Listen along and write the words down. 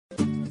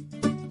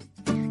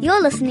You're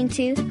listening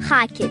to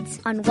Hi Kids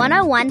on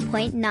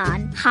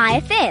 101.9 Hi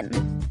FM.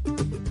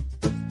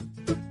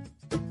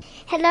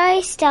 Hello,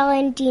 Estelle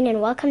and Dean, and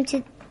welcome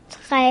to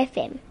Hi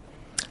FM.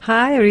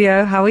 Hi,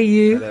 Rio. How are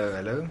you?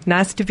 Hello.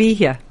 Nice to be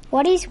here.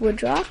 What is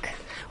Woodrock?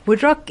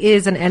 Woodrock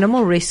is an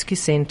animal rescue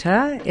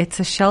center. It's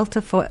a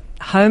shelter for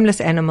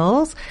homeless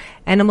animals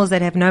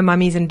that have no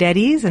mummies and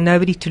daddies and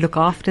nobody to look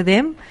after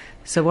them.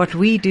 So what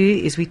we do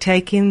is we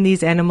take in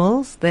these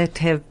animals that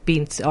have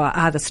been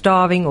either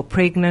starving or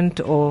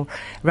pregnant or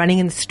running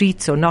in the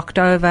streets or knocked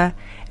over,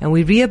 and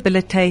we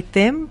rehabilitate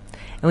them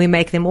and we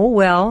make them all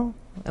well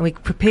and we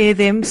prepare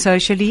them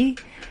socially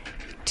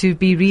to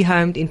be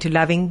rehomed into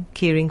loving,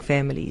 caring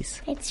families.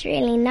 It's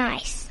really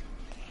nice.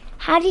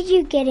 How did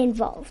you get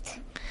involved?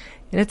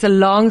 And it's a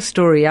long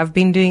story. I've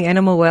been doing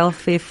animal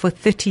welfare for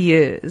 30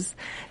 years.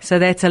 So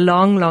that's a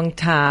long, long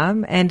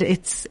time. And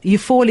you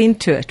fall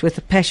into it with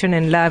the passion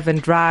and love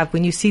and drive.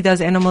 When you see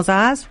those animals'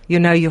 eyes, you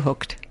know you're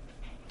hooked.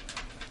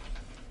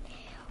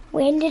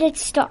 When did it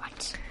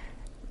start?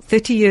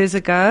 30 years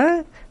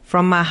ago,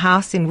 from my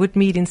house in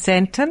Woodmead in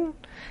Sandton,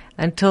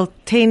 until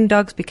 10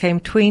 dogs became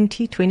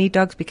 20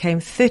 dogs became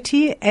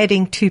 30,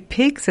 adding 2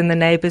 pigs, and the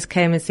neighbors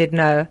came and said,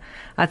 no,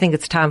 I think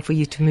it's time for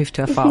you to move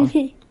to a farm.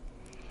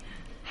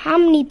 How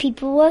many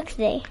people work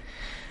there?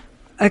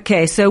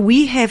 Okay, so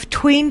we have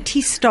 20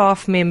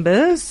 staff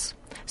members,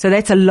 so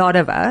that's a lot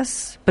of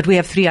us, but we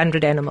have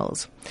 300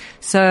 animals.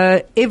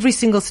 So every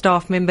single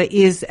staff member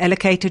is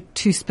allocated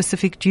to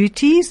specific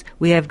duties.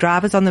 We have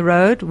drivers on the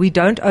road. We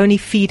don't only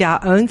feed our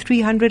own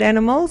 300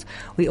 animals.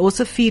 We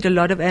also feed a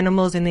lot of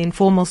animals in the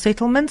informal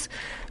settlements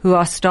who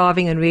are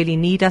starving and really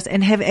need us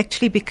and have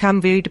actually become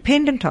very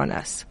dependent on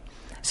us.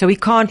 So we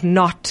can't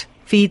not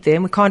feed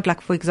them. We can't, like,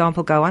 for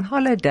example, go on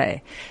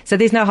holiday. So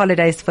there's no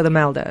holidays for the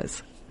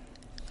Meldaus.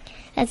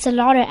 That's a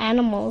lot of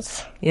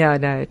animals. Yeah,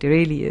 no, it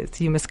really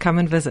is. You must come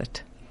and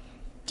visit.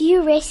 Do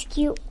you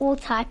rescue all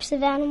types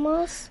of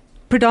animals?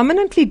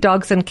 Predominantly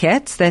dogs and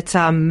cats. That's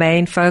our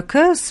main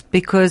focus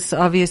because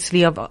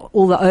obviously of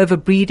all the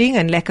overbreeding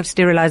and lack of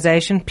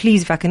sterilization.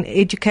 Please, if I can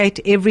educate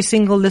every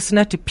single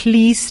listener to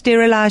please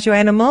sterilize your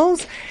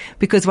animals,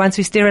 because once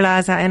we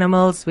sterilize our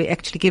animals, we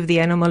actually give the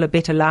animal a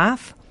better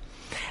life.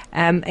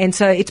 And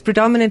so it's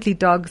predominantly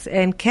dogs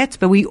and cats,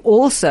 but we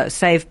also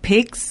save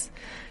pigs,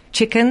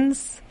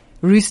 chickens,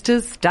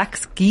 roosters,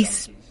 ducks,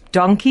 geese,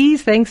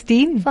 donkeys. Thanks,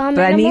 Dean. Farm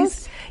bunnies.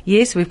 Animals?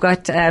 Yes, we've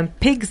got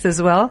pigs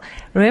as well.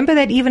 Remember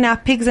that even our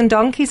pigs and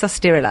donkeys are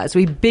sterilized.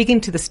 We're big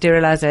into the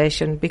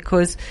sterilization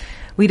because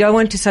we don't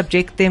want to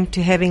subject them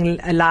to having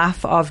a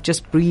life of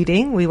just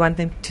breeding. We want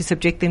them to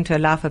subject them to a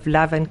life of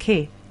love and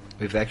care.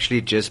 We've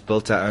actually just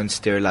built our own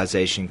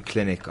sterilization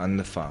clinic on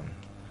the farm.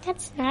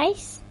 That's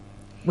nice.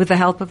 With the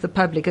help of the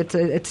public.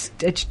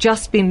 It's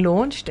just been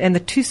launched, and the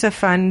Tusa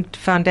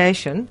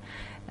Foundation,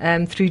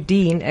 through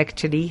Dean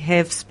actually,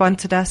 have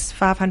sponsored us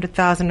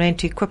 500,000 rand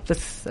to equip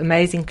this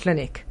amazing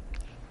clinic.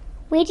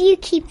 Where do you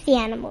keep the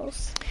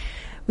animals?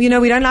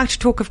 Well, we don't like to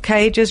talk of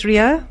cages,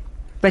 Rio,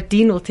 but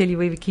Dean will tell you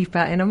where we keep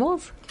our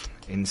animals.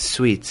 In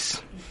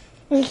suites.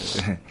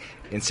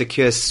 In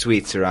secure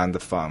suites around the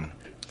farm.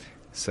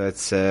 So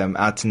it's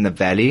out in the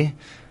valley,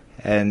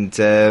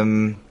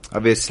 and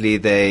obviously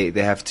they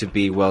have to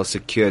be well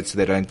secured so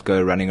they don't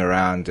go running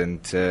around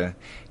and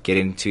get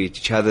into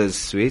each other's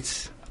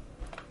suites.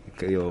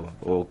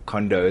 Or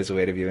condos, or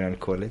whatever you want to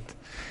call it.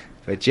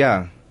 But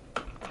yeah.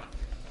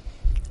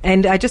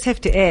 And I just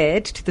have to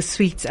add to the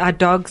suites, our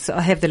dogs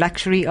have the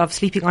luxury of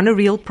sleeping on a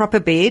real proper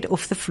bed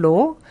off the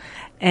floor,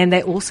 and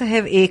they also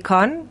have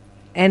aircon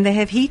and they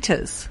have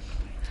heaters.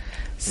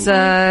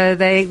 So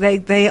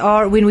they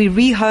are, when we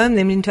rehome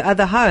them into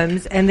other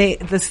homes, and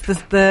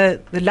the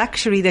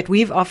luxury that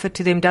we've offered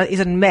to them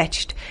isn't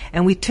matched,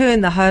 and we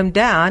turn the home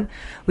down,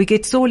 we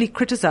get sorely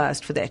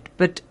criticized for that.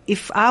 But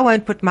if I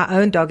won't put my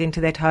own dog into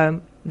that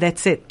home,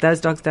 that's it. Those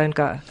dogs don't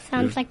go.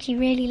 Sounds like you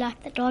really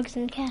like the dogs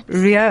and cats.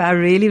 Rio, I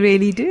really,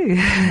 really do.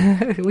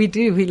 We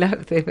do. We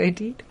love them,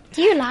 indeed.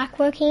 Do you like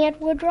working at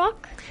Woodrock?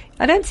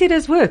 I don't see it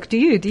as work. Do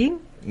you, Dean?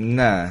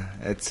 No,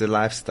 it's a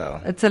lifestyle.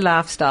 It's a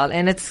lifestyle,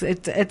 and it's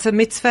a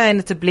mitzvah, and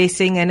it's a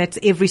blessing, and it's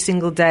every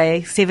single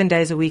day, 7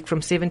 days a week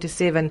from 7 to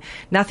 7.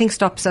 Nothing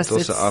stops us.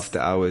 It's also after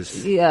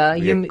hours. Yeah.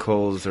 We get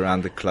calls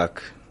around the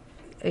clock.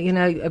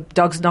 A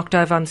dog's knocked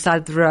over on the side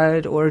of the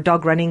road, or a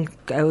dog running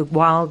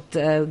wild,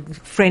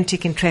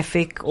 frantic in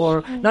traffic,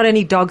 or not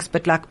only dogs,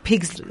 but like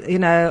pigs,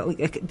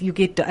 you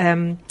get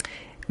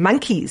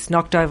monkeys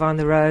knocked over on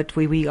the road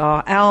where we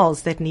are,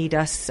 owls that need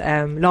us.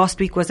 Last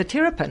week was a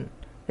terrapin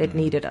that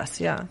needed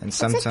us, yeah. And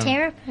what's a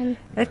terrapin?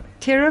 A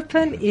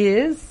terrapin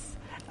is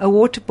a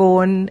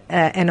waterborne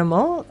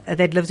animal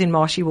that lives in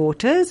marshy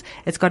waters.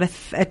 It's got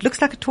it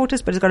looks like a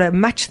tortoise, but it's got a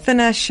much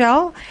thinner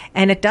shell,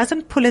 and it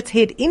doesn't pull its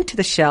head into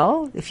the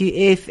shell.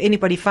 If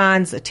anybody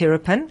finds a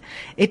terrapin,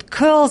 it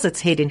curls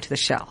its head into the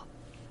shell.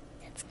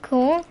 That's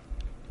cool.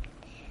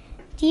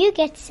 Do you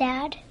get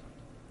sad?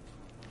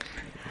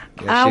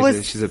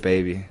 Yeah, she's a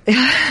baby.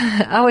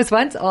 I was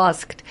once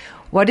asked,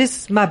 what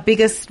is my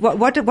biggest,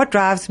 what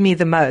drives me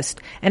the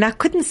most? And I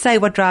couldn't say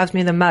what drives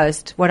me the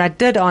most. What I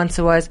did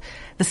answer was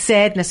the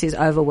sadness is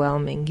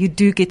overwhelming. You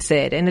do get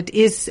sad, and it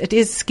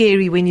is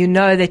scary when you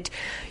know that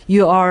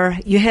you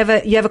have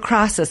a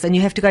crisis and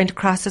you have to go into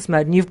crisis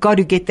mode and you've got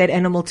to get that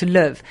animal to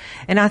live.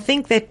 And I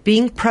think that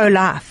being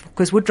pro-life,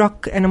 because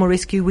Woodrock Animal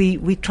Rescue,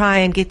 we try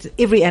and get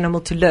every animal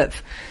to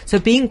live. So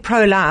being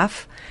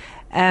pro-life,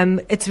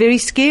 it's very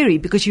scary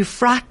because you're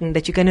frightened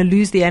that you're going to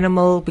lose the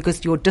animal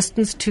because your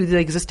distance to the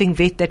existing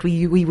vet that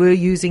we were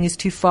using is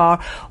too far,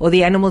 or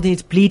the animal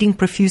is bleeding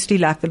profusely,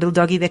 like the little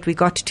doggy that we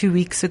got 2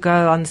 weeks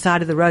ago on the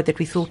side of the road that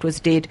we thought was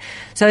dead.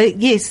 So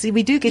yes,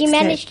 we do get. You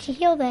managed to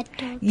heal that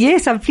dog.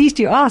 Yes, I'm pleased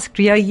you asked,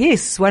 Rio.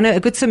 Yes, a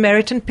good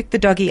Samaritan picked the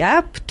doggy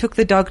up, took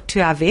the dog to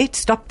our vet,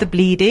 stopped the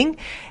bleeding,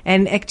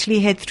 and actually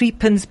had 3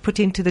 pins put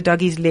into the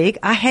doggy's leg.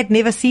 I had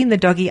never seen the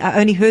doggy. I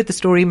only heard the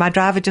story. My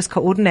driver just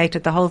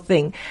coordinated the whole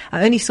thing.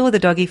 I only saw the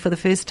doggy for the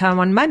first time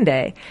on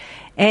Monday,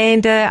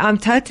 and I'm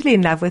totally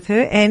in love with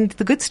her. And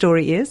the good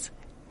story is,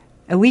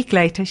 a week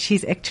later,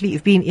 she's actually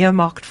been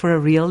earmarked for a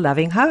real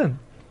loving home.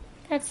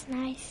 That's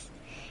nice.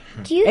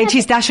 And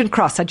she's Dachshund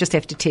Cross, I just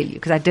have to tell you,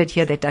 because I did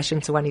hear that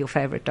Dachshunds are one of your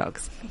favorite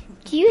dogs.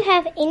 Do you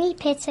have any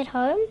pets at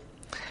home?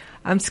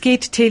 I'm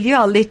scared to tell you.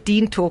 I'll let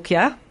Dean talk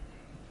here.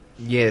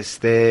 Yes,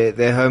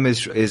 their home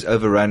is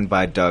overrun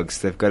by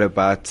dogs. They've got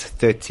about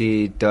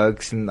 30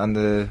 dogs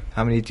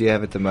how many do you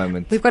have at the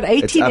moment? We've got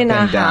 18 in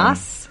our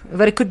house,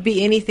 but it could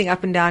be anything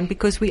up and down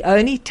because we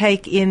only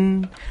take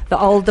in the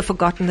old, the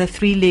forgotten, the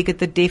 3-legged,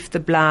 the deaf, the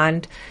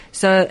blind,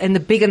 and the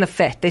big and the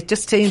fat. They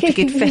just seem to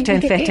get fatter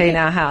and fatter in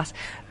our house.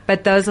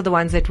 But those are the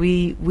ones that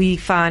we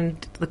find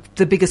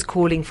the biggest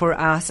calling for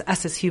us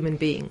as human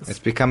beings. It's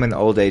become an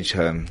old age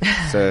home.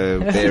 So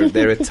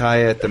they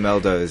retire at the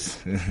Meldau's.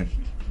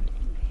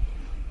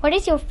 What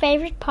is your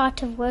favorite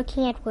part of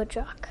working at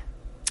Woodrock?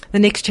 The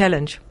next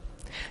challenge.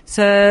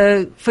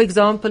 So, for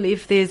example,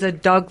 if there's a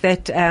dog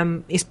that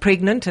is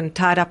pregnant and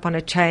tied up on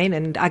a chain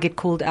and I get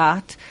called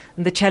out,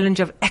 and the challenge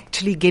of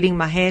actually getting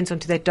my hands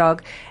onto that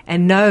dog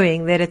and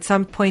knowing that at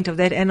some point of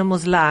that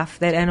animal's life,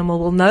 that animal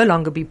will no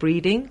longer be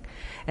breeding,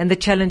 and the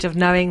challenge of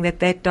knowing that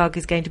that dog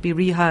is going to be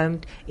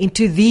rehomed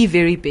into the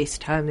very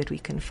best home that we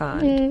can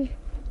find.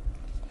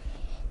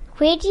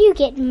 Where do you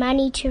get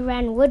money to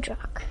run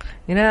Woodrock?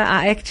 You know,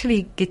 I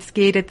actually get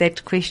scared at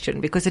that question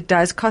because it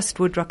does cost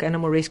Woodrock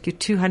Animal Rescue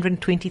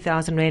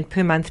 220,000 Rand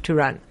per month to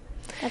run.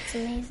 That's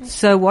amazing.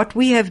 So what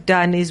we have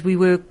done is we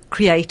were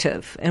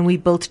creative and we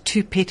built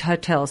 2 pet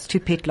hotels, 2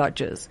 pet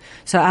lodges.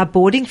 So our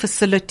boarding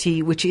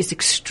facility, which is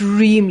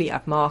extremely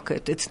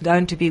upmarket, it's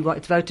known to be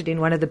it's voted in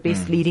one of the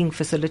best leading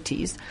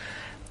facilities,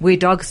 where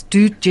dogs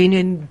do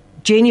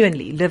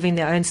genuinely live in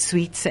their own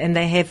suites and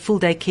they have full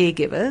day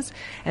caregivers,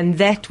 and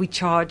that we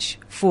charge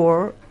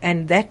for,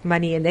 and that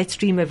money and that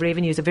stream of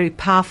revenue is a very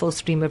powerful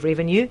stream of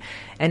revenue,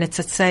 and it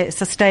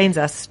sustains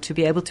us to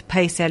be able to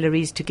pay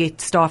salaries, to get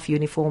staff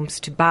uniforms,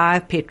 to buy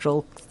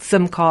petrol,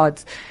 SIM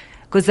cards,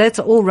 because that's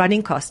all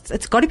running costs.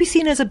 It's got to be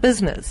seen as a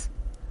business,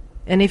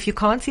 and if you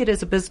can't see it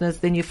as a business,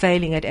 then you're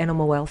failing at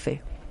animal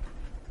welfare.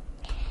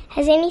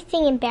 Has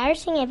anything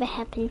embarrassing ever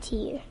happened to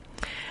you?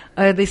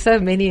 Oh, there's so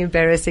many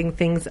embarrassing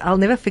things. I'll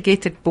never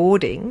forget at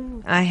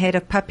boarding. I had a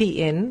puppy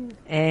in,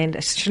 and a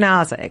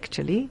schnauzer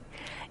actually,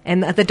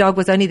 and the dog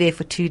was only there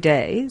for 2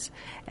 days.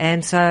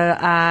 And so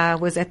I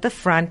was at the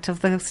front of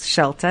the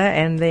shelter,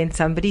 and then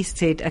somebody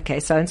said, okay,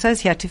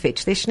 so-and-so's here to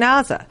fetch their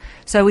schnauzer.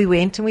 So we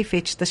went and we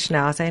fetched the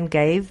schnauzer and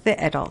gave the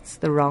adults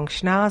the wrong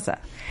schnauzer.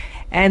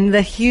 And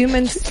the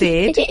human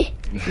said,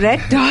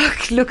 that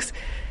dog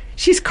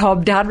she's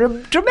calmed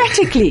down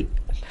dramatically.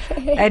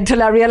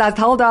 Until I realized,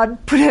 hold on,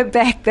 put her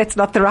back. That's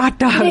not the right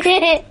dog.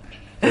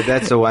 But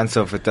that's a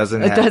once-off. It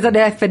doesn't happen. It doesn't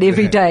happen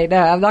every day. No,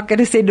 I'm not going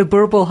to send a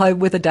burble home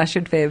with a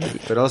Dachshund family.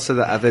 But also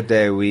the other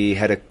day we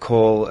had a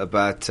call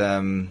about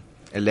a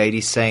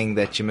lady saying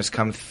that you must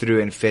come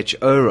through and fetch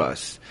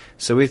Oros.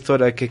 So we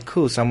thought, okay,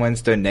 cool.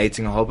 Someone's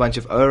donating a whole bunch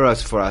of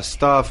Oros for our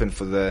staff and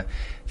for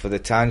the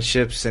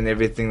townships and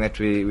everything that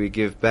we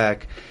give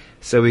back.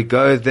 So we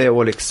go there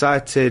all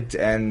excited,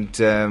 and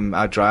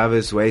our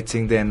driver's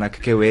waiting there and like,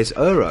 okay, where's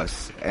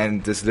Oros?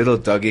 And this little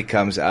doggy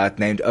comes out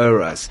named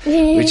Oros,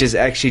 which has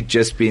actually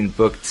just been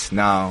booked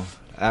now.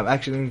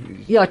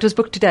 Yeah, it was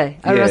booked today.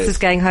 Oros Yes. is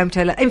going home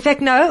to In fact,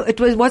 no, it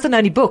wasn't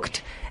only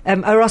booked.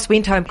 Oros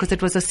went home because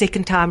it was a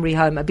second time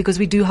rehomer, because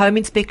we do home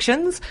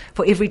inspections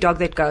for every dog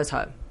that goes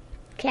home.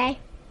 Okay.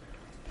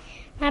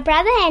 My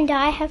brother and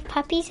I have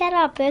puppies at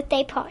our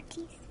birthday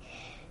parties.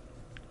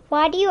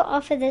 Why do you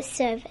offer this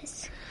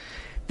service?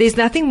 There's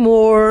nothing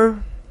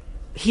more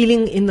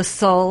healing in the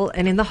soul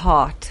and in the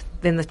heart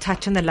than the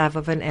touch and the love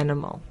of an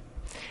animal,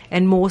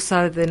 and more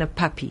so than a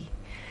puppy.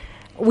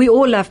 We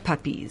all love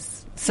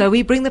puppies. So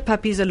we bring the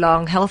puppies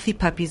along, healthy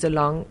puppies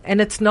along,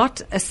 and it's not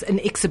an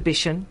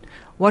exhibition.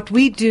 What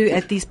we do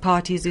at these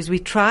parties is we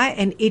try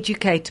and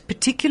educate,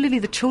 particularly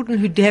the children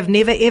who have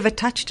never ever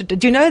touched it.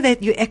 Do you know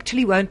that you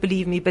actually won't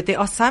believe me, but there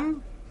are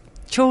some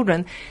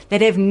children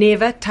that have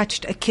never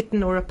touched a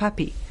kitten or a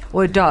puppy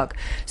or a dog.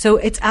 So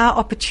it's our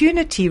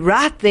opportunity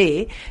right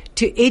there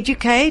to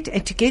educate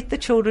and to get the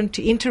children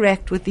to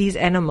interact with these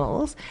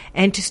animals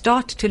and to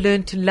start to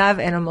learn to love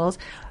animals.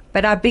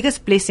 But our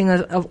biggest blessing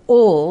of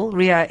all,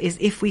 Ria, is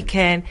if we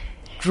can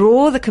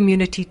draw the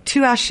community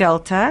to our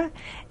shelter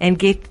and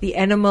get the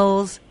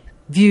animals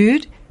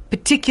viewed,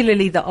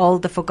 particularly the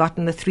old, the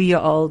forgotten, the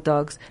 3-year-old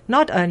dogs,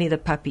 not only the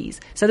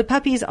puppies. So the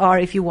puppies are,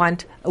 if you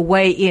want, a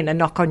way in, a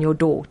knock on your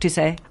door to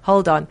say,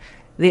 hold on,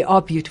 there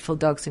are beautiful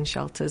dogs in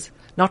shelters,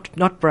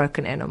 not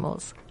broken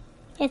animals.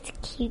 It's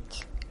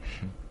cute.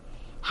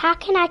 How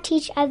can I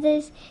teach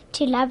others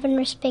to love and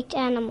respect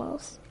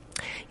animals?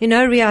 You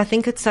know, Ria, I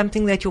think it's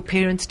something that your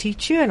parents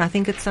teach you, and I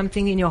think it's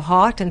something in your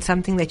heart and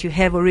something that you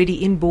have already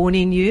inborn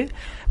in you.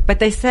 But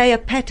they say a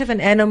pat of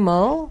an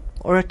animal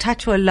or a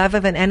touch or a love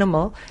of an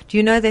animal, do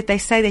you know that they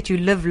say that you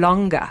live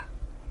longer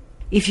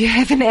if you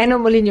have an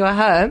animal in your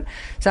home?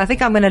 So I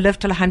think I'm going to live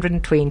till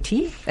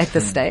 120 at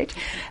this stage.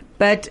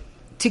 But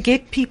to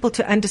get people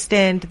to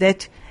understand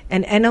that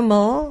an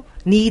animal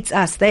needs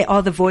us, they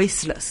are the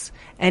voiceless.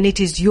 And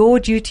it is your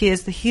duty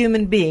as the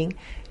human being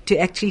to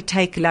actually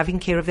take loving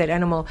care of that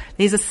animal.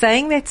 There's a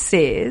saying that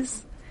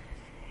says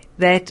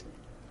that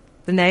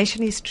the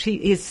nation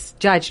is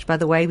judged by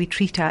the way we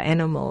treat our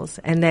animals,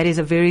 and that is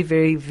a very,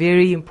 very,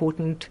 very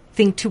important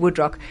thing to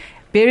Woodrock.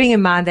 Bearing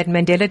in mind that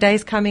Mandela Day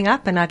is coming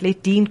up, and I'd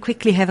let Dean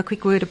quickly have a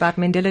quick word about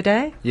Mandela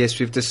Day. Yes,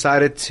 we've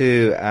decided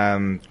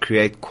to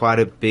create quite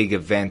a big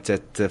event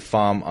at the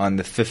farm on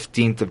the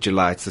 15th of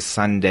July. It's a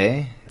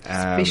Sunday.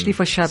 Especially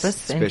for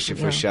Shabbos.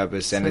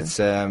 Shabbos, and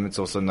it's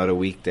also not a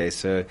weekday.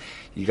 So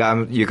you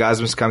guys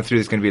must come through.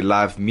 There's going to be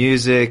live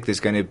music. There's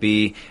going to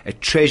be a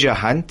treasure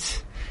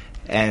hunt,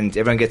 and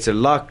everyone gets a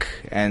lock,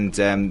 and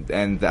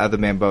the other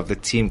member of the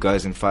team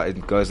goes on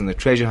the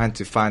treasure hunt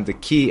to find the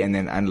key, and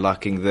then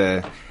unlocking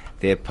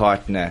their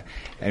partner.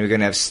 And we're going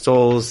to have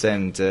stalls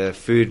and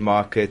food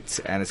market,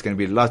 and it's going to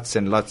be lots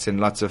and lots and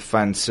lots of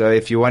fun. So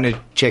if you want to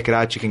check it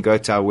out, you can go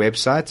to our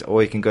website,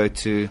 or you can go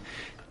to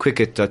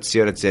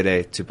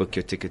quicket.co.za to book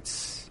your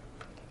tickets.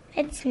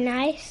 It's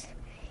nice.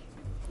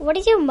 What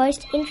is your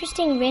most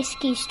interesting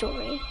rescue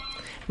story?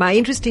 My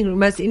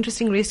most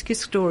interesting rescue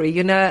story,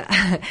 you know,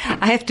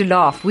 I have to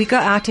laugh. We go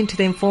out into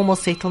the informal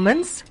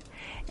settlements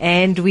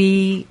and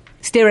we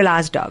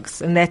sterilize dogs,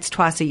 and that's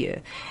twice a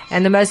year.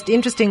 And the most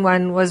interesting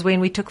one was when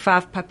we took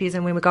 5 puppies,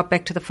 and when we got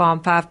back to the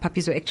farm, 5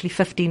 puppies were actually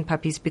 15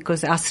 puppies,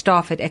 because our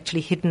staff had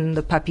actually hidden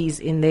the puppies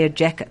in their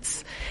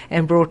jackets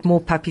and brought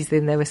more puppies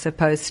than they were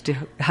supposed to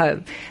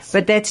home.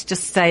 But that's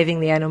just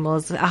saving the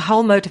animals. Our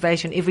whole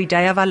motivation every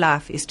day of our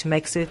life is to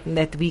make certain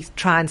that we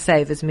try and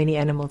save as many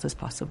animals as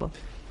possible.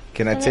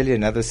 Can I tell you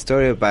another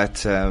story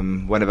about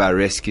one of our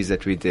rescues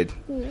that we did?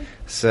 Mm.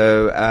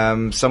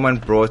 So someone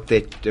brought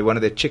one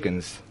of their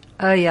chickens.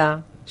 Oh,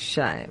 yeah.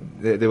 Shame.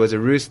 There was a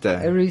rooster.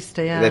 A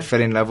rooster, yeah. That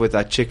fell in love with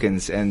our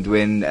chickens. And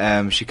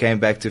when she came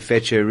back to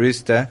fetch her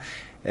rooster,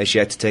 she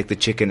had to take the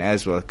chicken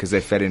as well because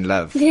they fell in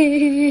love.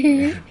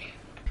 This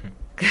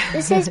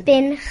has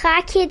been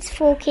Hi Kids,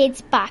 For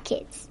Kids, By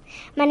Kids.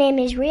 My name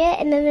is Ria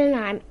and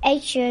I'm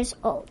 8 years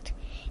old.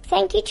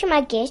 Thank you to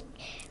my guest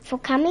for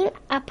coming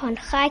up on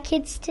Hi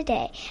Kids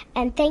today.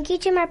 And thank you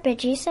to my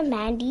producer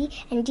Mandy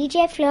and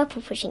DJ Fleur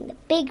for pushing the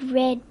big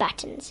red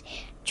buttons.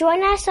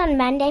 Join us on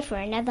Monday for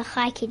another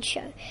Hi Kids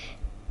show.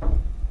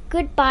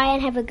 Goodbye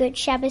and have a good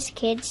Shabbos,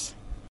 kids.